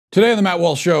Today on the Matt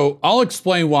Walsh Show, I'll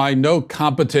explain why no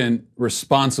competent,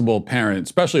 responsible parent,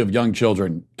 especially of young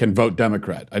children, can vote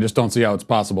Democrat. I just don't see how it's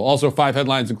possible. Also, 5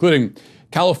 headlines, including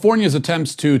California's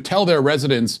attempts to tell their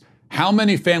residents how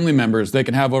many family members they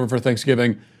can have over for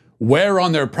Thanksgiving, where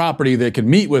on their property they can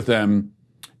meet with them,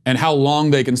 and how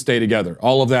long they can stay together.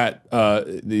 All of that,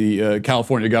 the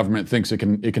California government thinks it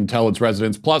can tell its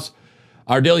residents, plus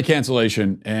our daily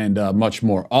cancellation and much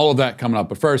more. All of that coming up.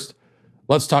 But first,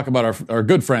 let's talk about our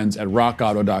good friends at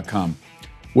rockauto.com.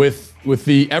 With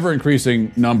the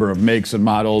ever-increasing number of makes and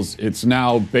models, it's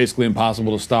now basically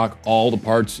impossible to stock all the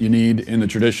parts you need in the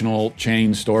traditional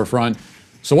chain storefront.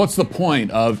 So what's the point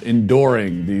of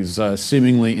enduring these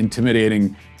seemingly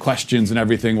intimidating questions and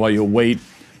everything while you wait,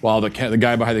 while the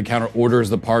guy behind the counter orders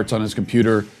the parts on his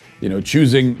computer,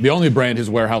 choosing the only brand his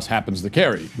warehouse happens to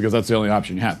carry, because that's the only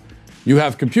option you have. You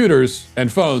have computers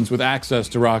and phones with access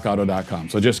to rockauto.com,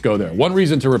 so just go there. One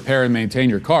reason to repair and maintain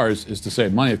your cars is to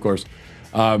save money, of course,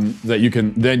 that you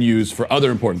can then use for other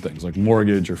important things like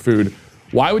mortgage or food.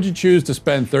 Why would you choose to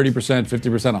spend 30%,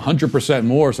 50%, 100%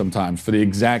 more sometimes for the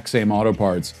exact same auto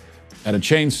parts at a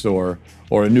chain store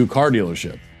or a new car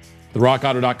dealership? The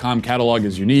rockauto.com catalog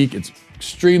is unique. It's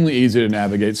extremely easy to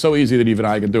navigate, so easy that even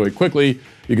I can do it quickly.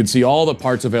 You can see all the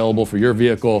parts available for your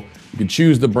vehicle. You can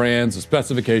choose the brands, the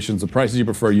specifications, the prices you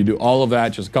prefer. You do all of that,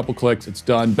 just a couple clicks, it's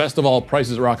done. Best of all,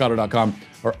 prices at rockauto.com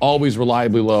are always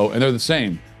reliably low, and they're the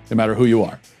same no matter who you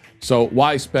are. So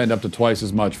why spend up to twice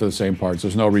as much for the same parts?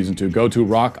 There's no reason to. Go to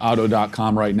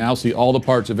rockauto.com right now, see all the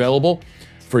parts available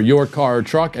for your car or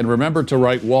truck, and remember to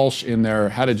write Walsh in their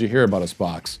 "How did you hear about us"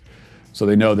 box, so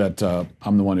they know that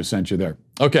I'm the one who sent you there.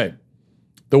 Okay,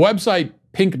 the website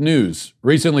Pink News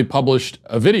recently published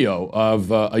a video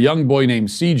of a young boy named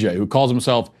CJ who calls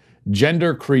himself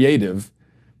gender creative,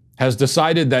 has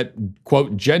decided that,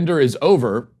 quote, gender is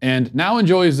over, and now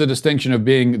enjoys the distinction of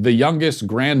being the youngest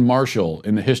grand marshal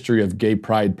in the history of gay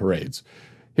pride parades.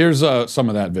 Here's some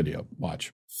of that video.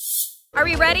 Watch. Are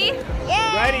we ready?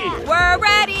 Yeah! Ready! We're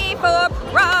ready for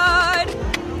pride!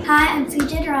 Hi, I'm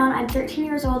CJ Duran. I'm 13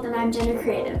 years old and I'm gender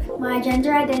creative. My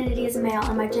gender identity is male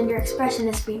and my gender expression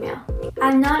is female.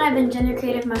 I've been gender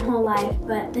creative my whole life,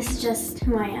 but this is just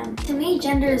who I am. To me,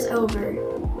 gender is over.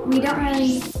 We don't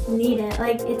really need it,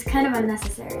 it's kind of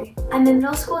unnecessary. I'm in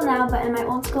middle school now, but in my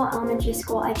old school, elementary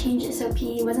school, I changed it so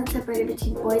PE wasn't separated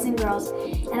between boys and girls,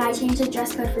 and I changed the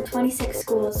dress code for 26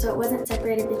 schools so it wasn't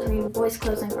separated between boys'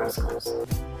 clothes and girls' clothes.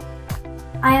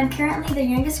 I am currently the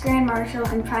youngest Grand Marshal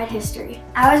in Pride history.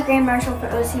 I was Grand Marshal for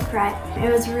OC Pride.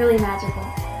 It was really magical.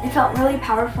 It felt really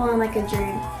powerful and like a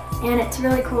dream. And it's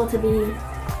really cool to be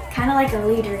kind of like a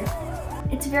leader.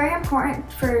 It's very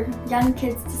important for young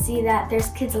kids to see that there's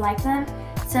kids like them.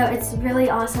 So it's really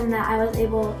awesome that I was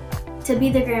able to be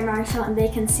the Grand Marshal and they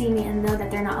can see me and know that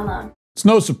they're not alone. It's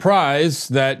no surprise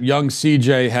that young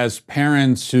CJ has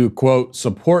parents who, quote,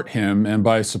 support him. And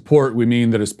by support, we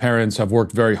mean that his parents have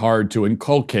worked very hard to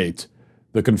inculcate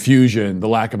the confusion, the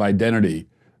lack of identity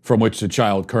from which the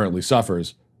child currently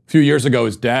suffers. A few years ago,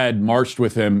 his dad marched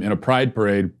with him in a pride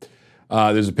parade.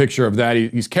 There's a picture of that.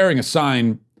 He's carrying a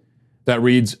sign that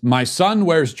reads, "My son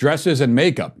wears dresses and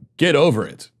makeup. Get over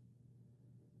it."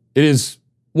 It is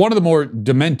one of the more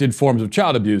demented forms of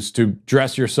child abuse to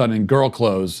dress your son in girl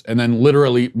clothes and then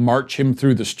literally march him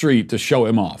through the street to show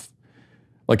him off,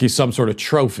 like he's some sort of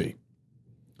trophy.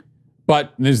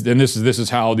 But this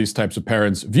is how these types of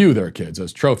parents view their kids,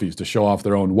 as trophies to show off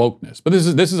their own wokeness. But this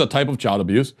is a type of child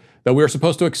abuse that we are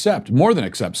supposed to accept, more than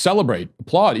accept, celebrate,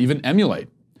 applaud, even emulate.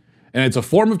 And it's a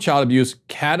form of child abuse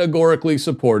categorically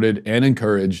supported and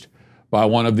encouraged by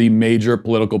one of the major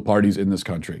political parties in this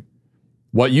country.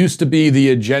 What used to be the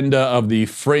agenda of the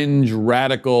fringe,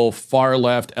 radical,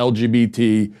 far-left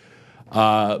LGBT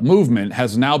movement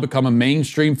has now become a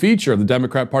mainstream feature of the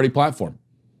Democrat Party platform.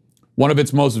 One of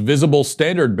its most visible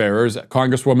standard bearers,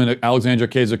 Congresswoman Alexandria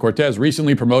Ocasio-Cortez,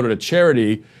 recently promoted a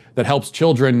charity that helps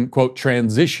children, quote,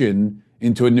 transition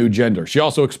into a new gender. She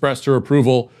also expressed her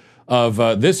approval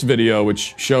of this video,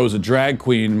 which shows a drag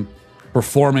queen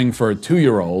performing for a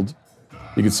 2-year-old.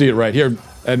 You can see it right here.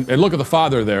 And look at the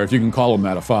father there, if you can call him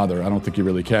that, a father. I don't think you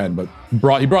really can, but he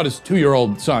brought his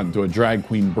 2-year-old son to a drag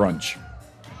queen brunch.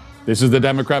 This is the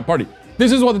Democrat Party.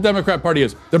 This is what the Democrat Party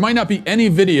is. There might not be any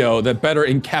video that better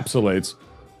encapsulates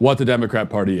what the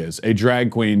Democrat Party is: a drag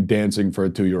queen dancing for a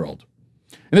 2-year-old.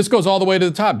 And this goes all the way to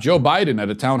the top. Joe Biden at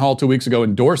a town hall 2 weeks ago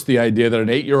endorsed the idea that an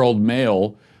 8-year-old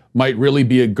male might really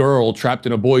be a girl trapped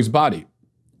in a boy's body.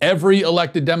 Every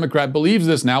elected Democrat believes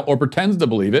this now, or pretends to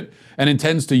believe it, and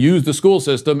intends to use the school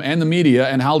system and the media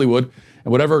and Hollywood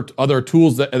and whatever other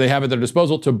tools that they have at their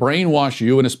disposal to brainwash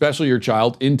you, and especially your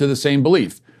child, into the same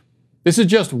belief. This is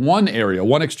just one area,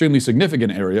 one extremely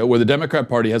significant area where the Democrat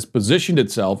Party has positioned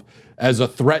itself as a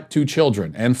threat to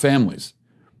children and families.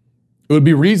 It would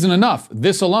be reason enough,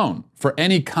 this alone, for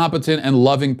any competent and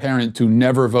loving parent to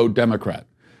never vote Democrat.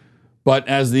 But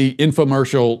as the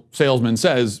infomercial salesman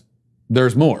says,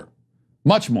 there's more,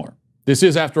 much more. This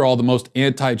is, after all, the most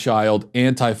anti-child,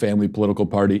 anti-family political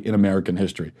party in American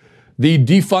history. The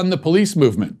defund the police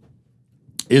movement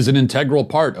is an integral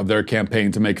part of their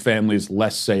campaign to make families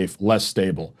less safe, less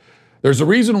stable. There's a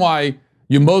reason why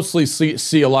you mostly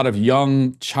see a lot of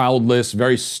young, childless,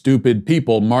 very stupid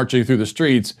people marching through the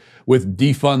streets with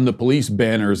defund the police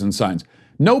banners and signs.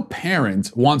 No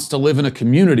parent wants to live in a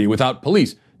community without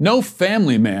police. No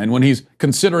family man, when he's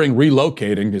considering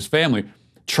relocating his family,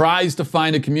 tries to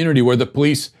find a community where the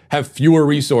police have fewer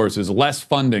resources, less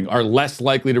funding, are less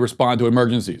likely to respond to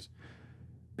emergencies.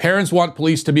 Parents want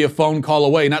police to be a phone call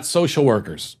away, not social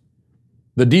workers.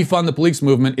 The defund the police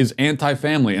movement is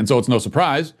anti-family, and so it's no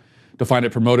surprise to find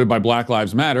it promoted by Black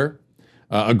Lives Matter,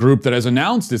 a group that has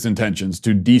announced its intentions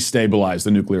to destabilize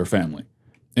the nuclear family.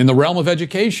 In the realm of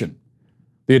education,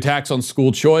 the attacks on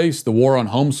school choice, the war on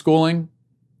homeschooling,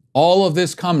 all of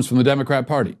this comes from the Democrat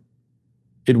Party.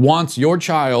 It wants your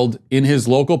child in his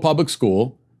local public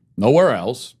school, nowhere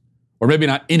else, or maybe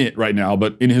not in it right now,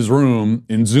 but in his room,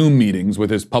 in Zoom meetings with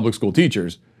his public school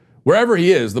teachers. Wherever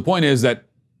he is, the point is that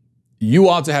you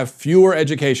ought to have fewer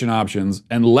education options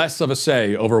and less of a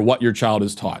say over what your child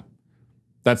is taught.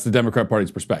 That's the Democrat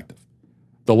Party's perspective.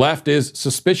 The left is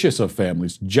suspicious of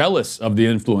families, jealous of the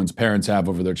influence parents have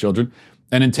over their children,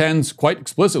 and intends quite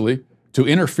explicitly to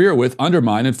interfere with,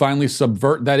 undermine, and finally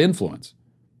subvert that influence.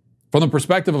 From the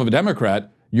perspective of a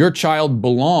Democrat, your child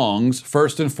belongs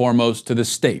first and foremost to the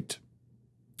state.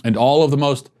 And all of the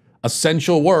most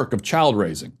essential work of child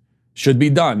raising should be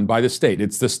done by the state.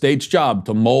 It's the state's job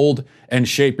to mold and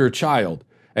shape your child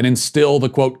and instill the,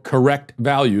 quote, correct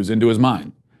values into his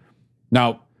mind.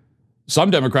 Now,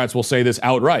 some Democrats will say this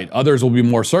outright. Others will be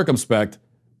more circumspect,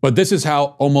 but this is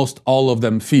how almost all of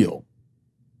them feel.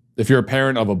 If you're a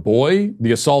parent of a boy,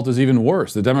 the assault is even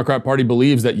worse. The Democrat Party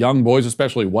believes that young boys,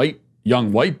 especially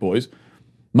young white boys,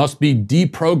 must be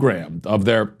deprogrammed of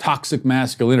their toxic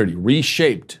masculinity,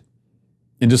 reshaped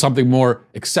into something more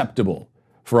acceptable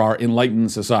for our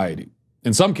enlightened society.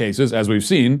 In some cases, as we've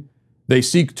seen, they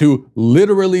seek to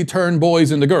literally turn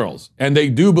boys into girls, and they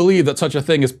do believe that such a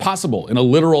thing is possible in a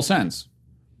literal sense.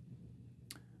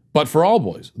 But for all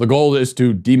boys, the goal is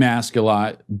to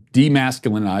demasculinize,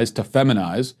 to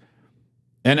feminize.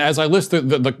 And as I list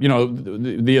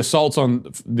the assaults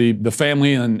on the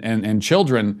family and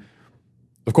children,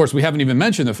 of course, we haven't even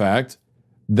mentioned the fact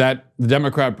that the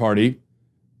Democrat Party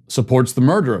supports the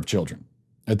murder of children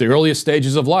at the earliest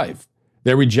stages of life.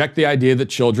 They reject the idea that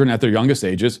children at their youngest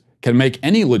ages can make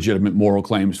any legitimate moral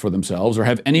claims for themselves or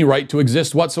have any right to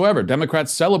exist whatsoever.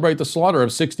 Democrats celebrate the slaughter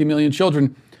of 60 million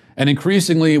children, and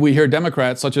increasingly we hear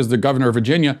Democrats, such as the governor of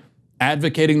Virginia,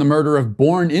 advocating the murder of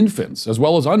born infants as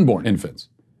well as unborn infants.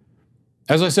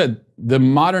 As I said, the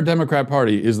modern Democrat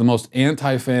Party is the most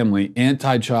anti-family,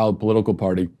 anti-child political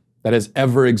party that has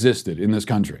ever existed in this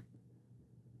country.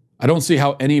 I don't see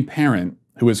how any parent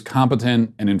who is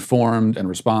competent and informed and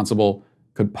responsible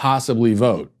could possibly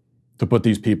vote to put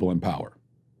these people in power.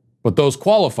 But those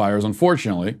qualifiers,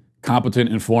 unfortunately, competent,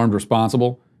 informed,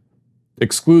 responsible,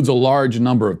 excludes a large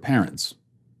number of parents,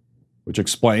 which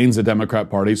explains the Democrat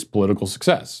Party's political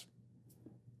success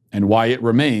and why it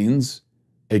remains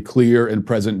a clear and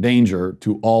present danger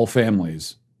to all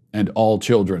families and all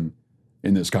children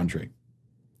in this country.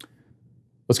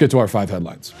 Let's get to our 5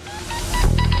 headlines.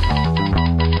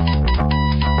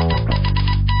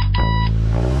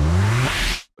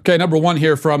 Okay, number 1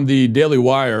 here from the Daily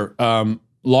Wire.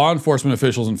 Law enforcement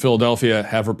officials in Philadelphia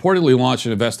have reportedly launched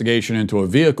an investigation into a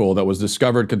vehicle that was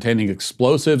discovered containing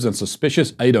explosives and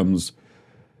suspicious items,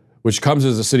 which comes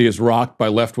as the city is rocked by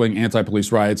left-wing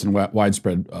anti-police riots and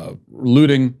widespread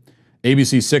looting.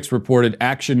 ABC 6 reported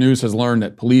Action News has learned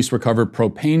that police recovered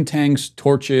propane tanks,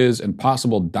 torches, and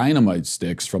possible dynamite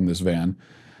sticks from this van.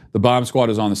 The bomb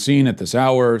squad is on the scene at this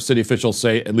hour. City officials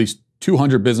say at least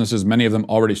 200 businesses, many of them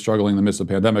already struggling in the midst of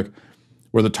the pandemic,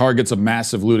 were the targets of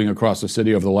massive looting across the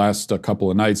city over the last couple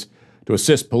of nights. To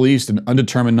assist police, an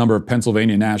undetermined number of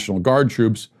Pennsylvania National Guard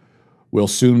troops will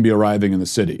soon be arriving in the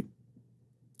city.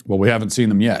 Well, we haven't seen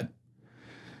them yet.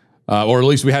 Or at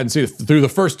least we hadn't seen it. Through the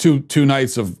first two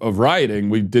nights of rioting,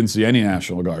 we didn't see any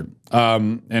National Guard.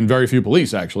 And very few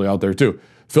police, actually, out there, too.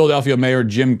 Philadelphia Mayor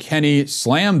Jim Kenney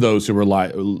slammed those who were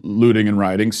looting and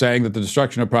rioting, saying that the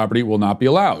destruction of property will not be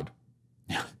allowed.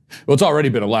 Well, it's already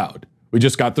been allowed. We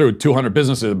just got through 200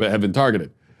 businesses that have been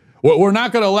targeted. We're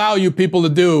not going to allow you people to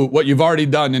do what you've already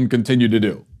done and continue to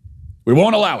do. We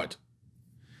won't allow it.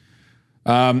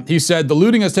 He said the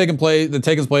looting has taken place,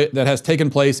 that has taken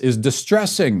place is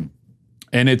distressing.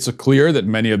 And it's clear that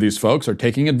many of these folks are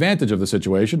taking advantage of the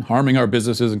situation, harming our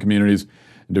businesses and communities,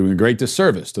 and doing a great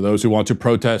disservice to those who want to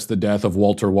protest the death of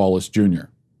Walter Wallace Jr.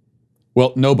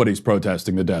 Well, nobody's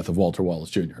protesting the death of Walter Wallace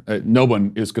Jr. No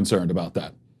one is concerned about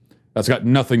that. That's got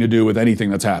nothing to do with anything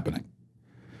that's happening.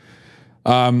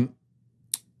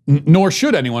 Nor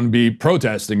should anyone be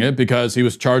protesting it because he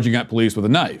was charging at police with a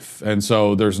knife. And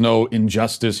so there's no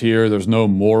injustice here. There's no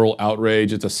moral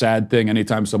outrage. It's a sad thing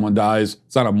anytime someone dies.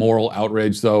 It's not a moral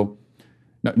outrage, though.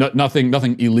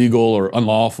 Nothing illegal or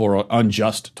unlawful or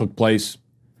unjust took place.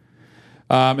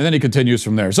 And then he continues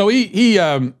from there. So he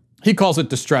calls it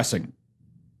distressing.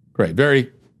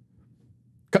 Great.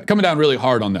 Coming down really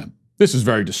hard on them. This is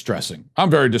very distressing. I'm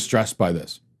very distressed by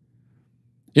this.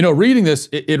 You know, reading this,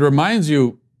 it reminds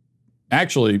you,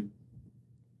 actually,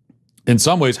 in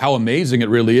some ways, how amazing it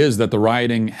really is that the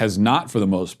rioting has not, for the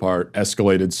most part,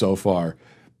 escalated so far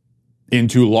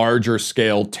into larger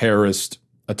scale terrorist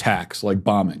attacks like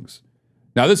bombings.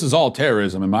 Now, this is all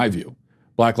terrorism in my view.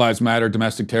 Black Lives Matter,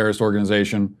 domestic terrorist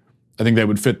organization. I think they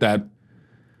would fit that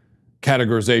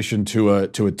categorization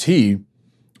to a T.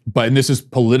 And this is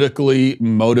politically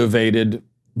motivated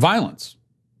violence.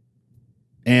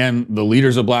 And the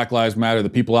leaders of Black Lives Matter, the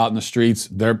people out in the streets,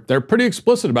 they're pretty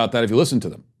explicit about that if you listen to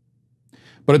them.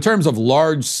 But in terms of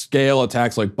large-scale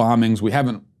attacks like bombings, we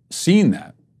haven't seen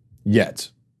that yet.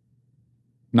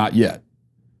 Not yet.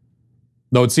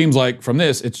 Though it seems like from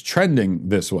this, it's trending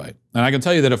this way. And I can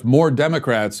tell you that if more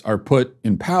Democrats are put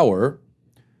in power,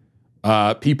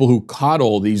 people who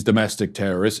coddle these domestic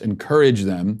terrorists, encourage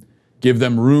them, give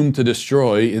them room to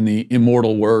destroy, in the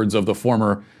immortal words of the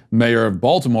former mayor of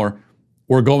Baltimore,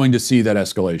 we're going to see that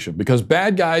escalation. Because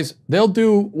bad guys, they'll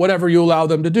do whatever you allow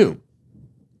them to do.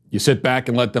 You sit back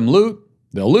and let them loot,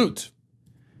 they'll loot.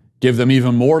 Give them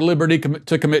even more liberty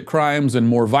to commit crimes and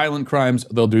more violent crimes,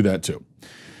 they'll do that too.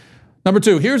 Number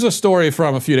two, here's a story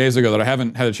from a few days ago that I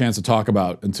haven't had a chance to talk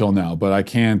about until now, but I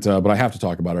can't, but I have to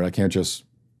talk about it. I can't just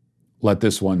let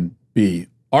this one be.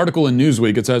 Article in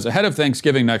Newsweek, it says, ahead of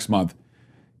Thanksgiving next month,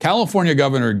 California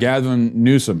Governor Gavin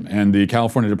Newsom and the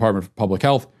California Department of Public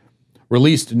Health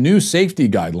released new safety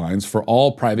guidelines for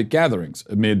all private gatherings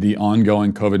amid the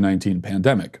ongoing COVID-19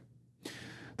 pandemic.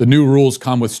 The new rules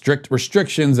come with strict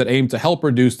restrictions that aim to help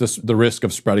reduce the risk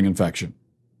of spreading infection.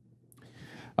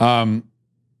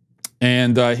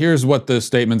 Here's what the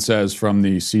statement says from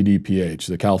the CDPH,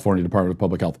 the California Department of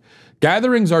Public Health.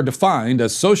 Gatherings are defined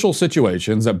as social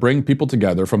situations that bring people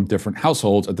together from different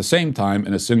households at the same time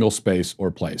in a single space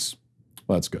or place.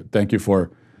 Well, that's good. Thank you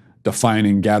for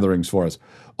defining gatherings for us.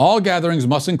 All gatherings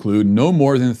must include no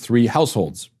more than 3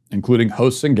 households, including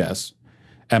hosts and guests,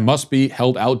 and must be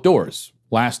held outdoors,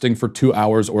 lasting for 2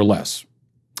 hours or less.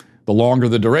 The longer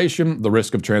the duration, the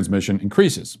risk of transmission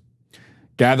increases.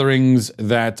 Gatherings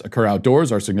that occur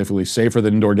outdoors are significantly safer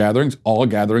than indoor gatherings. All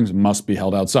gatherings must be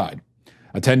held outside.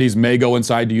 Attendees may go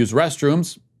inside to use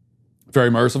restrooms. Very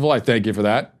merciful. I thank you for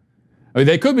that. I mean,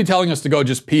 they could be telling us to go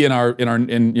just pee in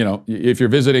you know, if you're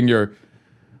visiting your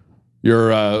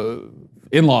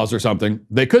in-laws or something,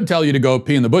 they could tell you to go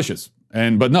pee in the bushes.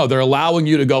 But no, they're allowing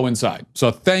you to go inside.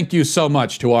 So thank you so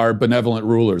much to our benevolent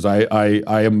rulers. I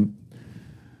am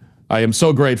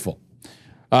so grateful.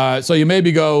 So you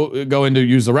maybe go in to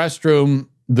use the restroom.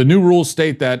 The new rules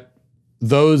state that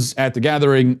those at the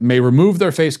gathering may remove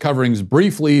their face coverings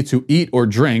briefly to eat or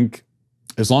drink,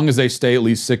 as long as they stay at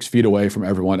least 6 feet away from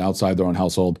everyone outside their own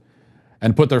household,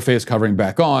 and put their face covering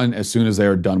back on as soon as they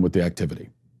are done with the activity.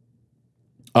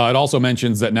 It also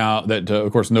mentions that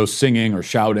of course, no singing or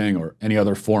shouting or any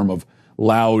other form of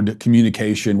loud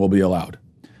communication will be allowed.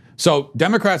 So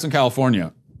Democrats in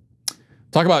California,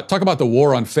 talk about the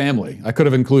war on family. I could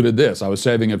have included this. I was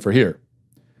saving it for here.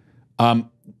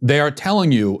 They are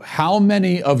telling you how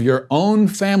many of your own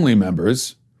family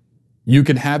members you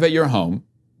can have at your home,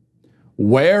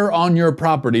 where on your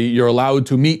property you're allowed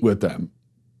to meet with them,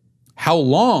 how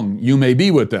long you may be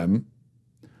with them,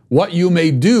 what you may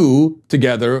do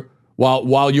together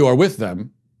while you are with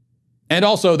them, and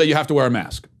also that you have to wear a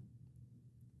mask.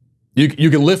 You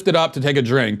can lift it up to take a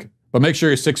drink, but make sure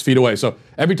you're 6 feet away. So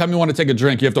every time you want to take a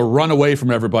drink, you have to run away from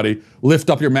everybody, lift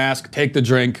up your mask, take the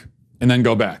drink, and then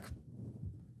go back.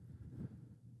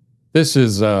 This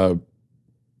is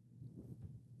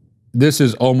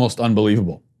almost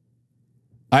unbelievable.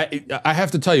 I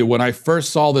have to tell you, when I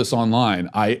first saw this online,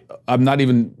 I'm not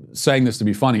even saying this to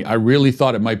be funny. I really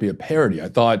thought it might be a parody. I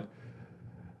thought,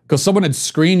 because someone had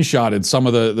screenshotted some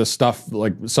of the stuff,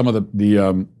 like some of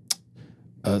the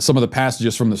some of the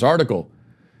passages from this article.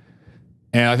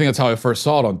 And I think that's how I first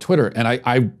saw it on Twitter. And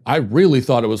I really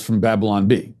thought it was from Babylon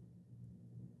Bee.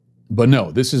 But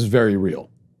no, this is very real.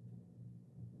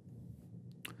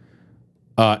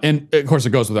 And of course,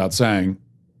 it goes without saying,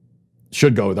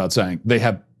 should go without saying, they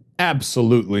have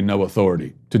absolutely no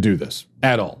authority to do this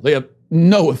at all. They have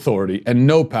no authority and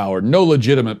no power, no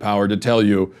legitimate power to tell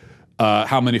you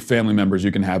how many family members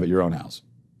you can have at your own house.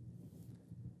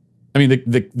 I mean,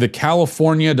 the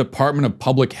California Department of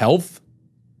Public Health,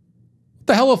 what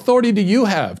the hell authority do you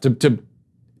have to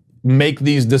make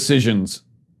these decisions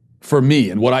for me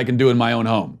and what I can do in my own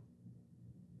home?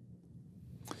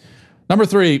 Number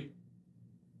 3,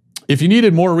 if you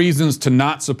needed more reasons to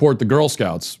not support the Girl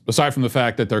Scouts, aside from the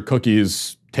fact that their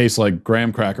cookies taste like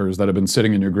graham crackers that have been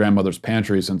sitting in your grandmother's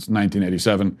pantry since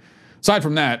 1987, aside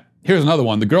from that, here's another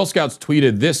one. The Girl Scouts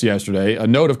tweeted this yesterday, a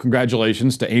note of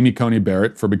congratulations to Amy Coney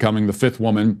Barrett for becoming the 5th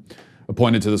woman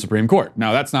appointed to the Supreme Court.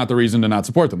 Now, that's not the reason to not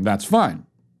support them. That's fine.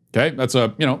 Okay? That's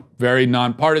a, very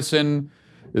nonpartisan.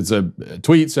 It's a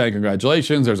tweet saying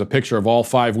congratulations. There's a picture of all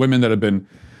 5 women that have been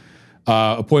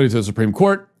appointed to the Supreme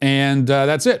Court, and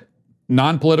that's it.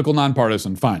 Non-political,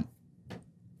 nonpartisan, fine.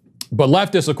 But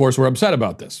leftists, of course, were upset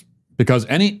about this because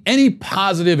any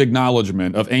positive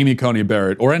acknowledgement of Amy Coney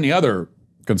Barrett or any other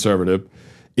conservative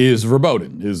is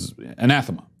verboten, is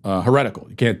anathema, heretical.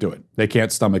 You can't do it. They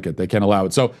can't stomach it. They can't allow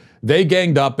it. So they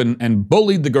ganged up and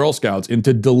bullied the Girl Scouts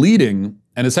into deleting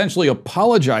and essentially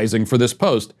apologizing for this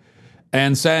post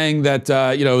and saying that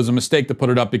it was a mistake to put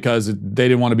it up because they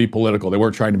didn't want to be political. They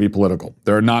weren't trying to be political.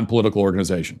 They're a non-political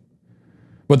organization.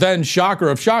 But then, shocker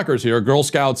of shockers here, Girl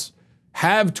Scouts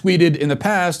have tweeted in the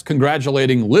past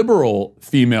congratulating liberal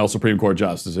female Supreme Court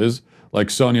justices like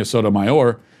Sonia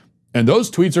Sotomayor, and those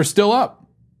tweets are still up.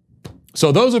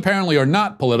 So those apparently are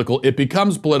not political. It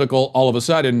becomes political all of a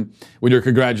sudden when you're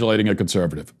congratulating a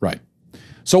conservative. Right.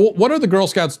 So what are the Girl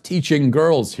Scouts teaching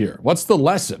girls here? What's the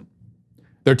lesson?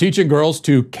 They're teaching girls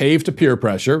to cave to peer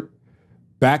pressure,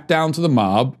 back down to the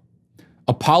mob,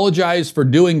 apologize for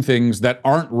doing things that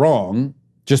aren't wrong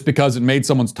just because it made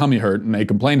someone's tummy hurt and they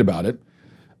complained about it,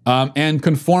 and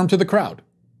conform to the crowd.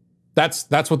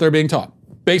 That's what they're being taught.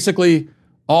 Basically,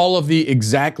 all of the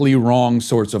exactly wrong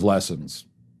sorts of lessons.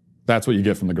 That's what you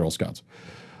get from the Girl Scouts.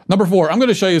 Number 4, I'm going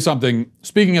to show you something.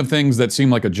 Speaking of things that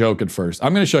seem like a joke at first,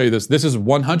 I'm going to show you this. This is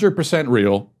 100%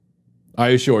 real, I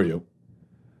assure you.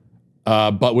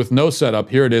 But with no setup,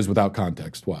 here it is without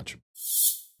context. Watch.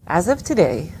 As of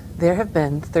today, there have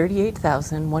been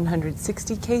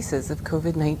 38,160 cases of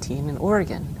COVID-19 in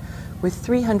Oregon, with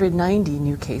 390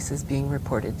 new cases being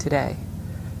reported today.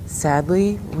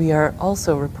 Sadly, we are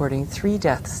also reporting 3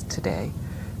 deaths today,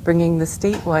 bringing the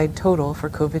statewide total for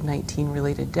COVID-19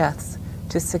 related deaths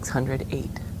to 608.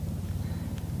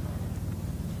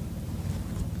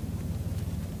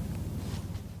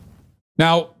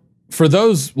 Now, for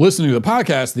those listening to the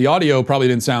podcast, the audio probably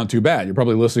didn't sound too bad. You're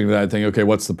probably listening to that and thinking, okay,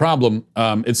 what's the problem?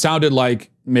 It sounded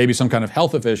like maybe some kind of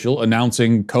health official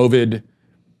announcing COVID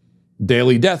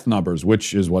daily death numbers,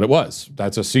 which is what it was.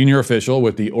 That's a senior official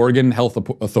with the Oregon Health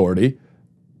Authority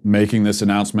making this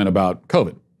announcement about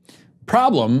COVID.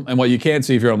 Problem, and what you can't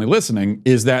see if you're only listening,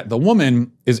 is that the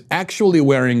woman is actually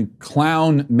wearing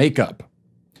clown makeup.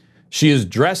 She is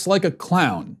dressed like a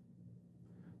clown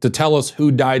to tell us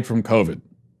who died from COVID.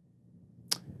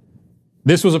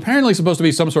 This was apparently supposed to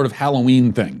be some sort of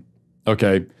Halloween thing,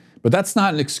 okay? But that's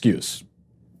not an excuse.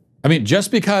 I mean, just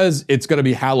because it's going to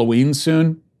be Halloween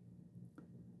soon,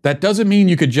 that doesn't mean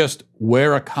you could just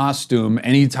wear a costume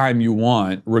anytime you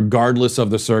want, regardless of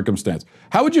the circumstance.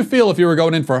 How would you feel if you were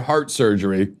going in for heart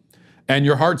surgery and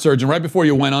your heart surgeon, right before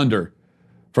you went under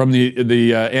from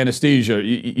the anesthesia,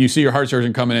 you see your heart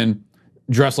surgeon coming in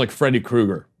dressed like Freddy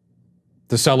Krueger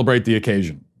to celebrate the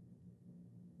occasion?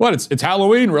 What, it's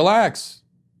Halloween, relax.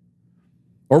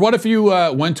 Or what if you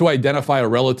went to identify a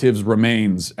relative's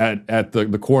remains at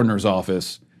the coroner's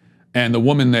office and the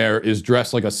woman there is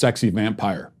dressed like a sexy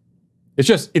vampire?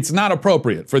 It's not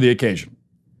appropriate for the occasion.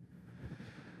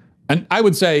 And I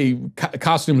would say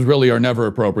costumes really are never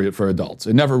appropriate for adults.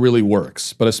 It never really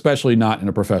works, but especially not in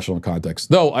a professional context.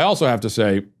 Though I also have to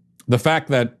say the fact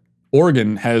that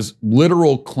Oregon has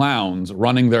literal clowns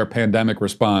running their pandemic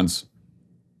response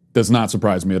does not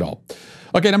surprise me at all.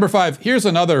 Okay, number 5, here's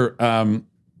another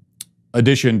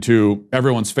addition to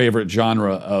everyone's favorite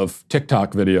genre of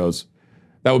TikTok videos.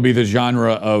 That would be the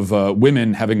genre of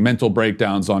women having mental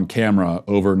breakdowns on camera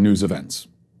over news events.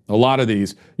 A lot of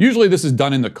these. Usually this is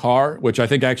done in the car, which I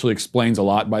think actually explains a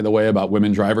lot, by the way, about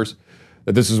women drivers.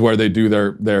 That this is where they do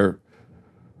this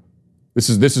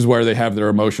is where they have their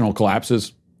emotional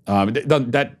collapses.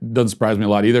 That doesn't surprise me a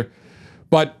lot either.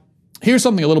 But here's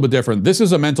something a little bit different. This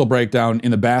is a mental breakdown in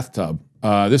the bathtub.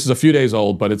 This is a few days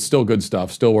old, but it's still good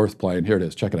stuff, still worth playing. Here it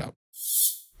is. Check it out.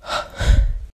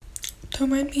 Don't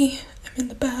mind me. I'm in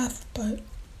the bath, but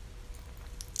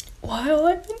while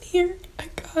I'm in here, I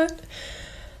got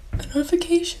a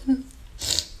notification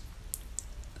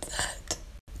that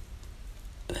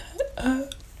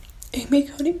Amy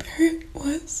Coney Barrett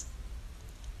was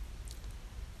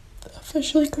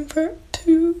officially confirmed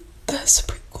to the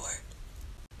Supreme Court.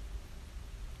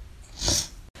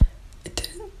 I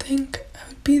didn't think I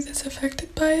would be this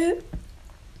affected by it,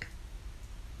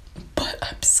 but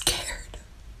I'm scared.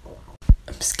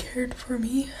 I'm scared for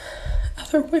me,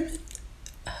 other women,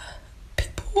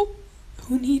 people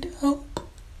who need help,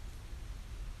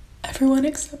 everyone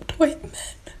except white men.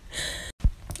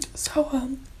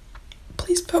 So,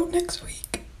 please vote next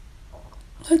week.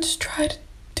 Let's try to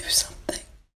do something.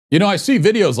 You know, I see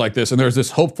videos like this, and there's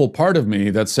this hopeful part of me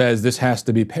that says this has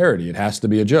to be parody. It has to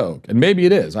be a joke. And maybe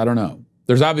it is. I don't know.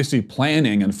 There's obviously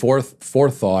planning and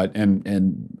forethought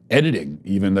and editing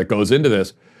even that goes into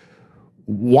this.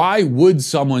 Why would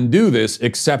someone do this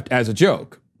except as a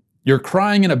joke? You're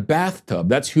crying in a bathtub.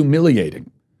 That's humiliating.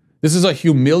 This is a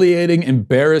humiliating,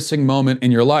 embarrassing moment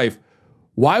in your life.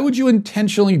 Why would you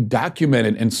intentionally document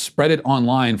it and spread it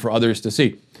online for others to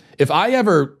see? If I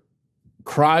ever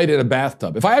cried in a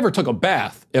bathtub, if I ever took a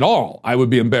bath at all, I would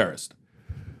be embarrassed.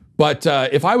 But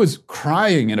if I was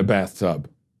crying in a bathtub,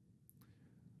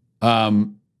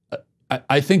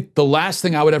 I think the last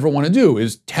thing I would ever want to do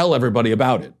is tell everybody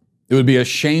about it. It would be a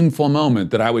shameful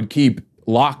moment that I would keep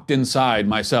locked inside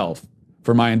myself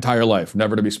for my entire life,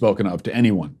 never to be spoken of to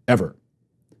anyone, ever.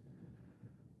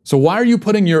 So why are you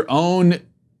putting your own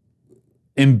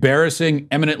embarrassing,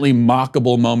 eminently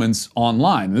mockable moments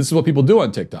online? And this is what people do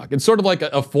on TikTok. It's sort of like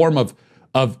a form of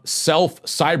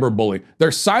self-cyberbullying. They're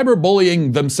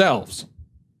cyberbullying themselves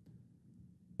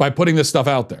by putting this stuff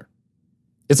out there.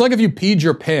 It's like if you peed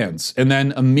your pants and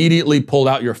then immediately pulled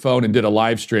out your phone and did a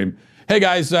live stream. Hey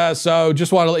guys, so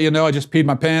just want to let you know I just peed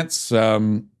my pants.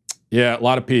 Yeah, a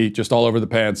lot of pee just all over the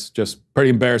pants. Just pretty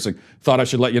embarrassing. Thought I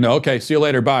should let you know. Okay, see you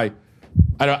later. Bye.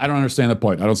 I don't understand the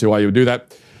point. I don't see why you would do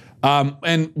that.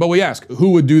 But we ask,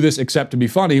 who would do this except to be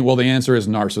funny? Well, the answer is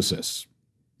narcissists.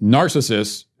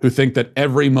 Narcissists who think that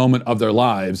every moment of their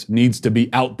lives needs to be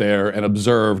out there and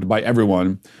observed by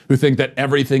everyone, who think that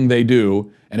everything they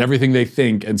do and everything they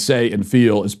think and say and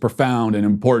feel is profound and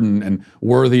important and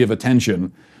worthy of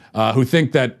attention, who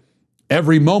think that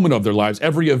every moment of their lives,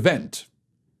 every event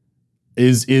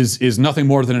is nothing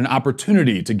more than an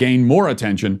opportunity to gain more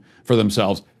attention for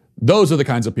themselves. Those are the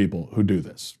kinds of people who do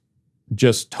this.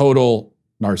 Just total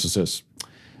narcissists.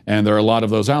 And there are a lot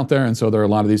of those out there, and so there are a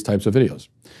lot of these types of videos.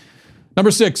 Number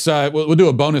 6, we'll do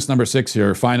a bonus number 6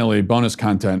 here, finally, bonus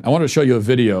content. I want to show you a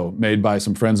video made by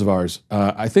some friends of ours.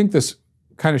 I think this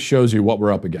kind of shows you what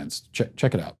we're up against.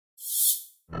 Check it out.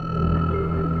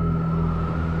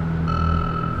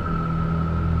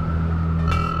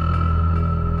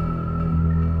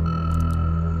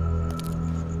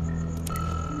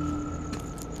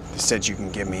 Said you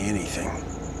can give me anything.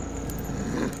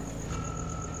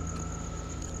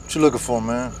 What you looking for,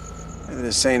 man?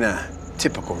 This ain't a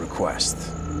typical request.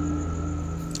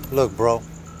 Look, bro,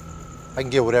 I can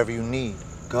get whatever you need.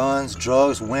 Guns,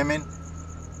 drugs, women.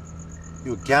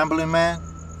 You a gambling man?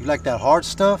 You like that hard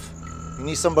stuff? You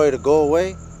need somebody to go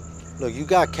away? Look, you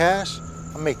got cash?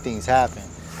 I'll make things happen.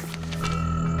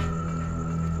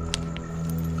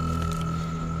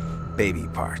 Baby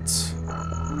parts.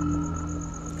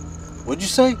 What'd you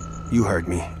say? You heard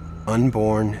me.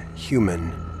 Unborn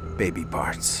human baby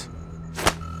parts.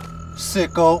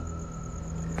 Sicko.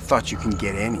 I thought you can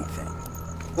get anything.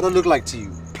 What'd it look like to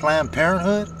you? Planned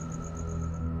Parenthood?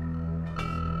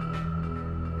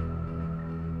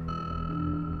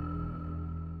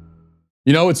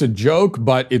 You know, it's a joke,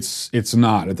 but it's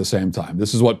not at the same time.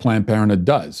 This is what Planned Parenthood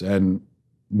does and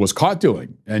was caught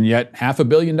doing. And yet $500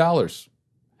 million,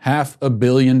 $500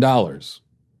 million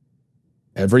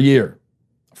every year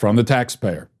from the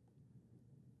taxpayer.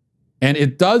 And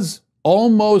it does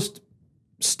almost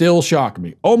still shock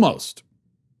me, almost,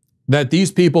 that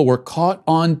these people were caught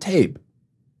on tape.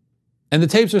 And the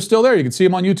tapes are still there. You can see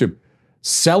them on YouTube.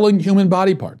 Selling human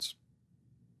body parts.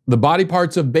 The body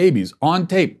parts of babies on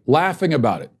tape, laughing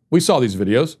about it. We saw these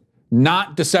videos.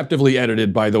 Not deceptively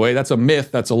edited, by the way. That's a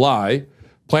myth. That's a lie.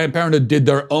 Planned Parenthood did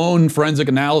their own forensic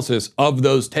analysis of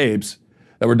those tapes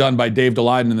that were done by Dave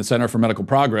Daleiden in the Center for Medical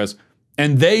Progress.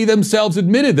 And they themselves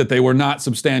admitted that they were not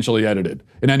substantially edited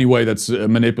in any way that's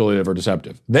manipulative or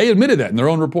deceptive. They admitted that in their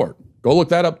own report. Go look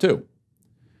that up too.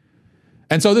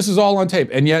 And so this is all on tape,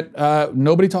 and yet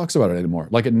nobody talks about it anymore,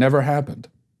 like it never happened.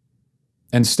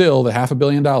 And still, the $500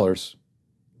 million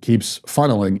keeps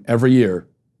funneling every year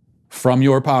from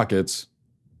your pockets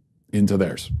into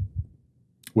theirs,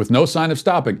 with no sign of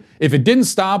stopping. If it didn't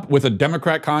stop with a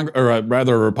Democrat or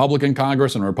rather a Republican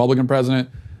Congress and a Republican president,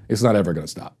 it's not ever going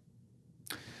to stop.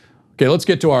 Okay, let's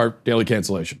get to our daily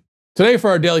cancellation. Today for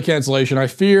our daily cancellation, I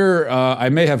fear I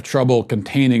may have trouble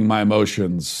containing my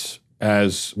emotions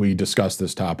as we discuss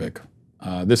this topic.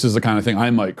 This is the kind of thing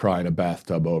I might cry in a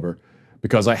bathtub over,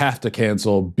 because I have to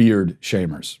cancel beard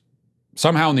shamers.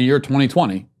 Somehow in the year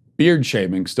 2020, beard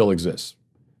shaming still exists.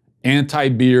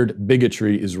 Anti-beard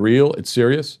bigotry is real, it's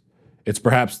serious. It's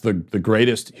perhaps the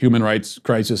greatest human rights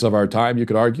crisis of our time, you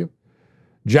could argue.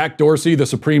 Jack Dorsey, the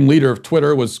supreme leader of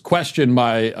Twitter, was questioned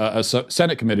by a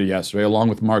Senate committee yesterday, along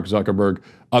with Mark Zuckerberg,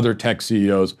 other tech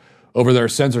CEOs, over their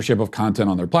censorship of content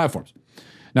on their platforms.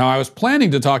 Now, I was planning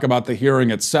to talk about the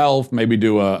hearing itself, maybe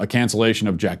do a cancellation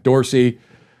of Jack Dorsey,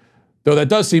 though that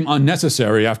does seem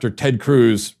unnecessary after Ted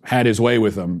Cruz had his way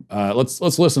with him. Let's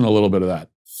listen to a little bit of that.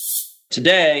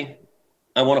 Today,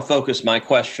 I want to focus my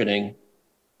questioning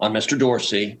on Mr.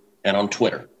 Dorsey and on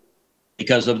Twitter.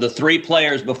 Because of the three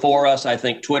players before us, I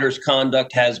think Twitter's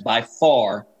conduct has by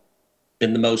far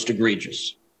been the most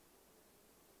egregious.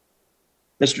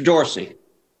 Mr. Dorsey,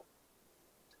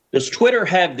 does Twitter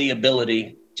have the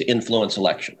ability to influence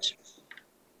elections?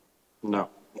 No.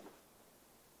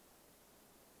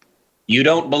 You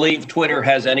don't believe Twitter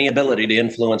has any ability to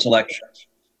influence elections?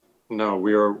 No,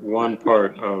 we are one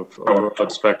part of a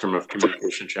broad spectrum of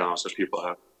communication channels that people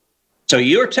have. So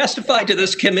you're testifying to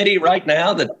this committee right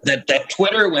now that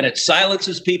Twitter, when it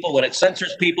silences people, when it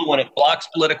censors people, when it blocks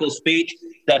political speech,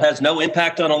 that has no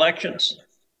impact on elections?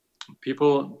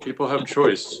 People have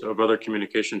choice of other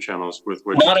communication channels with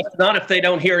which... Not if they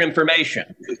don't hear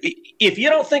information. If you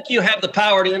don't think you have the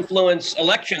power to influence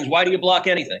elections, why do you block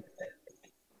anything?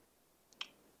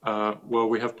 Well,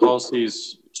 we have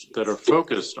policies that are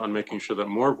focused on making sure that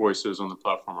more voices on the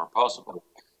platform are possible.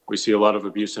 We see a lot of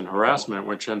abuse and harassment,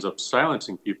 which ends up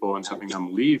silencing people and having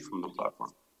them leave from the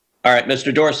platform. All right,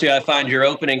 Mr. Dorsey, I find your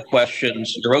opening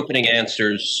questions, your opening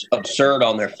answers absurd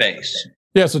on their face.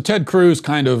 Yeah, so Ted Cruz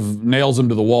kind of nails him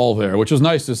to the wall there, which is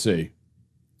nice to see.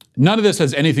 None of this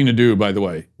has anything to do, by the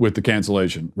way, with the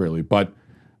cancellation, really, but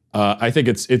I think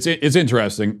it's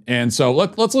interesting. And so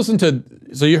let's listen to,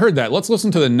 so you heard that. Let's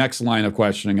listen to the next line of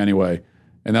questioning anyway,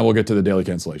 and then we'll get to the daily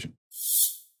cancellation.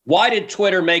 Why did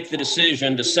Twitter make the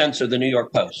decision to censor the New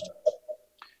York Post?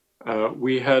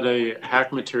 We had a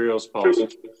hack materials policy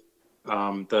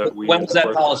that we... When was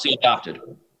that policy adopted?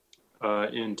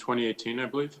 In 2018, I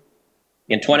believe.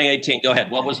 In 2018, go ahead.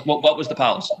 What was the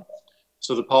policy?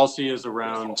 So the policy is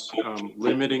around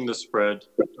limiting the spread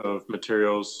of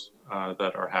materials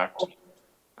that are hacked.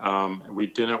 We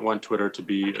didn't want Twitter to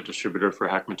be a distributor for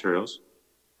hack materials.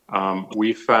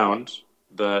 We found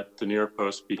that the New York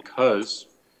Post, because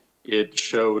it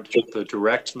showed the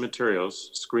direct materials,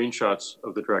 screenshots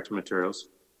of the direct materials,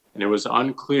 and it was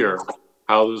unclear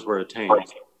how those were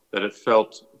attained, that it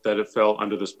fell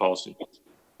under this policy.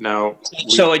 Now,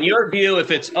 so in your view, if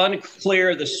it's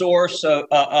unclear the source of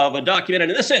a document,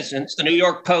 and in this instance, the New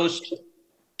York Post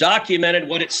documented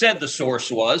what it said the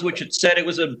source was, which it said it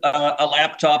was a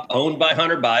laptop owned by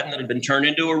Hunter Biden that had been turned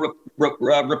into a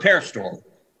repair store.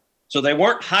 So they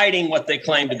weren't hiding what they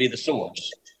claimed to be the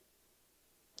source.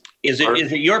 Is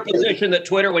it your position that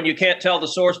Twitter, when you can't tell the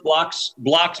source,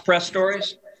 blocks press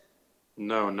stories?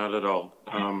 No, not at all.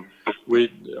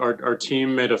 Our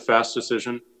team made a fast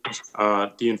decision.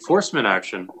 The enforcement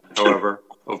action, however,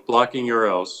 of blocking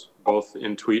URLs, both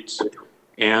in tweets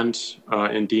and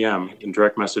in DM, in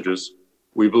direct messages,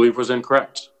 we believe was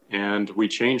incorrect. And we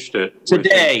changed it.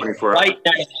 Today, right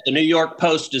now, the New York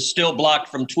Post is still blocked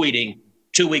from tweeting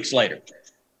 2 weeks later.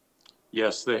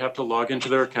 Yes, they have to log into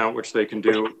their account, which they can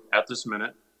do at this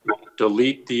minute,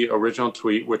 delete the original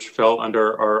tweet, which fell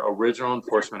under our original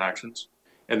enforcement actions,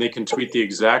 and they can tweet the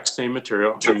exact same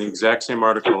material in the exact same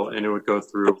article, and it would go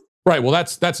through. Right, well,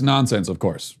 that's nonsense, of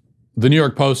course. The New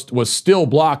York Post was still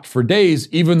blocked for days,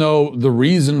 even though the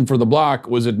reason for the block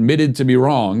was admitted to be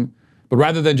wrong. But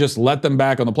rather than just let them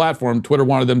back on the platform, Twitter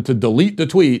wanted them to delete the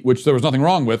tweet, which there was nothing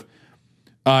wrong with,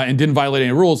 and didn't violate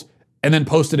any rules, and then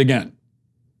post it again.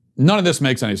 None of this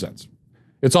makes any sense.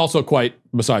 It's also quite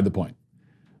beside the point,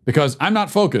 because I'm not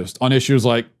focused on issues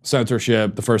like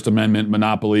censorship, the First Amendment,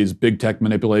 monopolies, big tech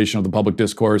manipulation of the public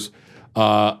discourse,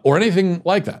 or anything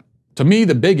like that. To me,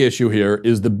 the big issue here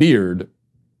is the beard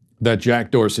that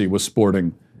Jack Dorsey was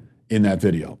sporting in that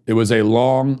video. It was a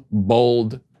long,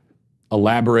 bold,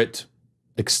 elaborate,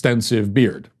 extensive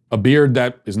beard. a beard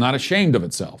that is not ashamed of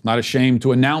itself, not ashamed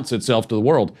to announce itself to the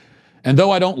world. And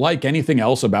though I don't like anything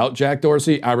else about Jack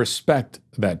Dorsey, I respect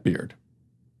that beard,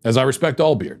 as I respect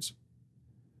all beards.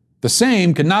 The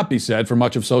same cannot be said for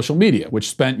much of social media, which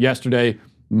spent yesterday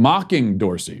mocking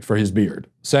Dorsey for his beard,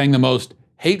 saying the most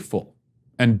hateful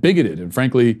and bigoted and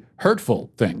frankly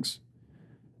hurtful things.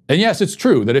 And yes, it's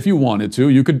true that if you wanted to,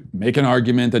 you could make an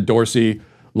argument that Dorsey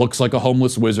looks like a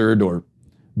homeless wizard or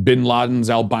Bin Laden's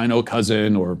albino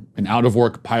cousin or an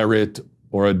out-of-work pirate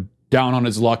or a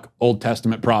down-on-his-luck Old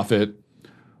Testament prophet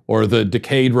or the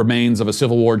decayed remains of a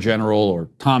Civil War general or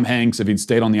Tom Hanks if he'd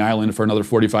stayed on the island for another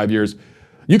 45 years.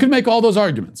 You could make all those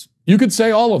arguments. You could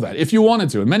say all of that if you wanted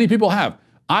to, and many people have.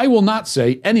 I will not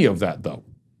say any of that, though,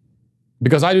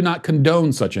 because I do not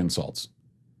condone such insults.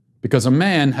 Because a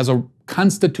man has a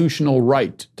constitutional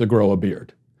right to grow a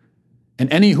beard.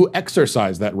 And any who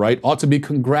exercise that right ought to be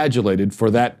congratulated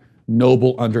for that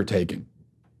noble undertaking.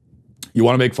 You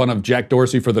want to make fun of Jack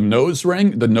Dorsey for the nose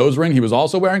ring he was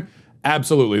also wearing?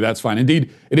 Absolutely, that's fine.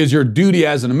 Indeed, it is your duty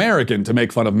as an American to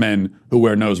make fun of men who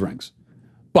wear nose rings.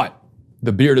 But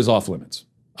the beard is off limits.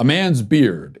 A man's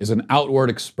beard is an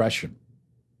outward expression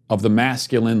of the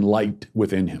masculine light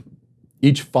within him.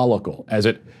 Each follicle, as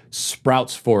it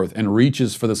sprouts forth and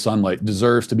reaches for the sunlight,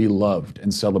 deserves to be loved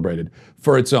and celebrated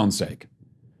for its own sake.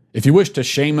 If you wish to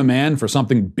shame a man for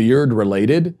something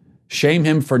beard-related, shame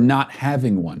him for not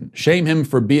having one. Shame him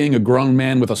for being a grown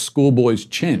man with a schoolboy's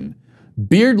chin.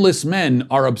 Beardless men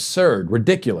are absurd,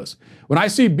 ridiculous. When I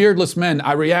see beardless men,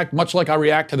 I react much like I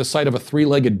react to the sight of a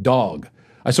three-legged dog.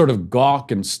 I sort of gawk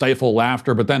and stifle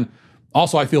laughter, but then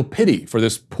also I feel pity for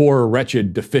this poor,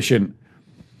 wretched, deficient,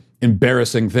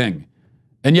 embarrassing thing.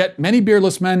 And yet many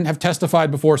beardless men have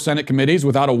testified before Senate committees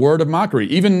without a word of mockery.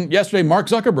 Even yesterday, Mark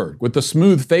Zuckerberg, with the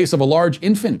smooth face of a large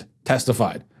infant,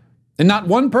 testified. And not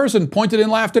one person pointed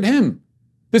and laughed at him.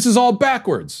 This is all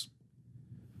backwards.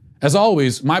 As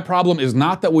always, my problem is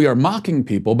not that we are mocking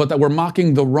people, but that we're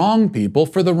mocking the wrong people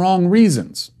for the wrong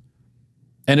reasons.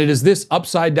 And it is this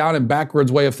upside down and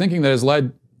backwards way of thinking that has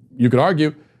led, you could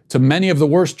argue, to many of the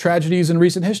worst tragedies in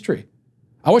recent history.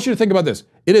 I want you to think about this.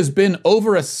 It has been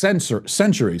over a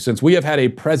century since we have had a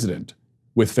president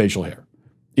with facial hair.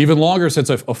 Even longer since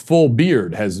a full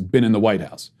beard has been in the White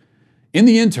House. In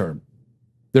the interim,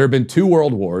 there have been 2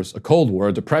 world wars, a Cold War,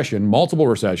 a depression, multiple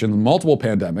recessions, multiple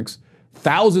pandemics,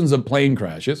 thousands of plane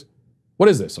crashes. What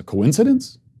is this, a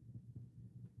coincidence?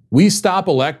 We stop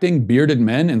electing bearded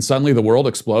men and suddenly the world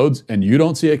explodes and you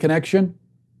don't see a connection?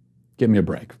 Give me a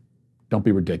break. Don't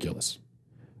be ridiculous.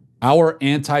 Our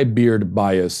anti-beard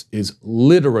bias is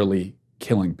literally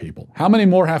killing people. How many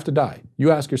more have to die?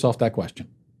 You ask yourself that question.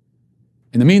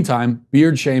 In the meantime,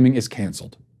 beard shaming is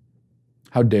canceled.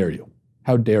 How dare you?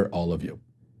 How dare all of you?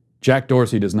 Jack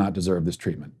Dorsey does not deserve this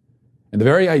treatment. And the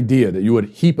very idea that you would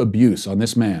heap abuse on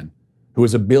this man who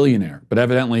is a billionaire but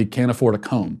evidently can't afford a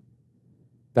comb,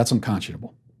 that's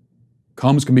unconscionable.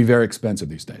 Combs can be very expensive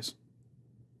these days.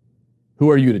 Who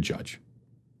are you to judge?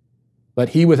 Let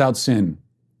he without sin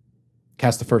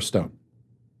cast the first stone,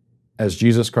 as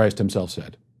Jesus Christ himself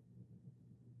said.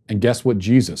 And guess what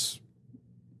Jesus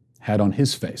had on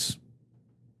his face?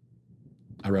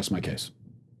 I rest my case.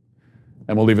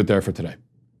 And we'll leave it there for today.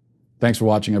 Thanks for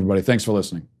watching, everybody. Thanks for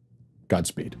listening.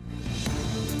 Godspeed.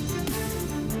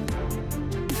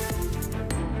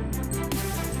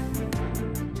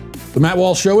 The Matt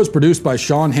Walsh Show is produced by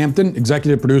Sean Hampton,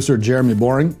 executive producer Jeremy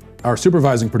Boring. Our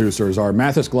supervising producers are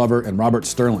Mathis Glover and Robert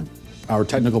Sterling. Our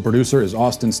technical producer is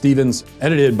Austin Stevens,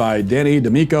 edited by Danny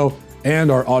D'Amico, and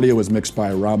our audio is mixed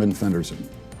by Robin Fenderson.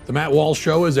 The Matt Walsh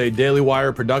Show is a Daily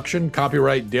Wire production,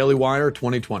 copyright Daily Wire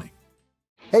 2020.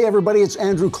 Hey everybody, it's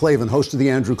Andrew Klavan, host of The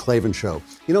Andrew Klavan Show.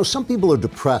 You know, some people are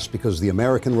depressed because the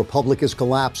American Republic is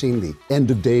collapsing, the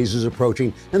end of days is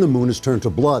approaching, and the moon has turned to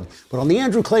blood. But on The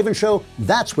Andrew Klavan Show,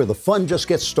 that's where the fun just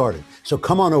gets started. So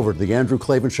come on over to The Andrew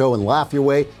Klavan Show and laugh your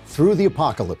way through the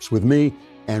apocalypse with me,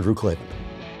 Andrew Klavan.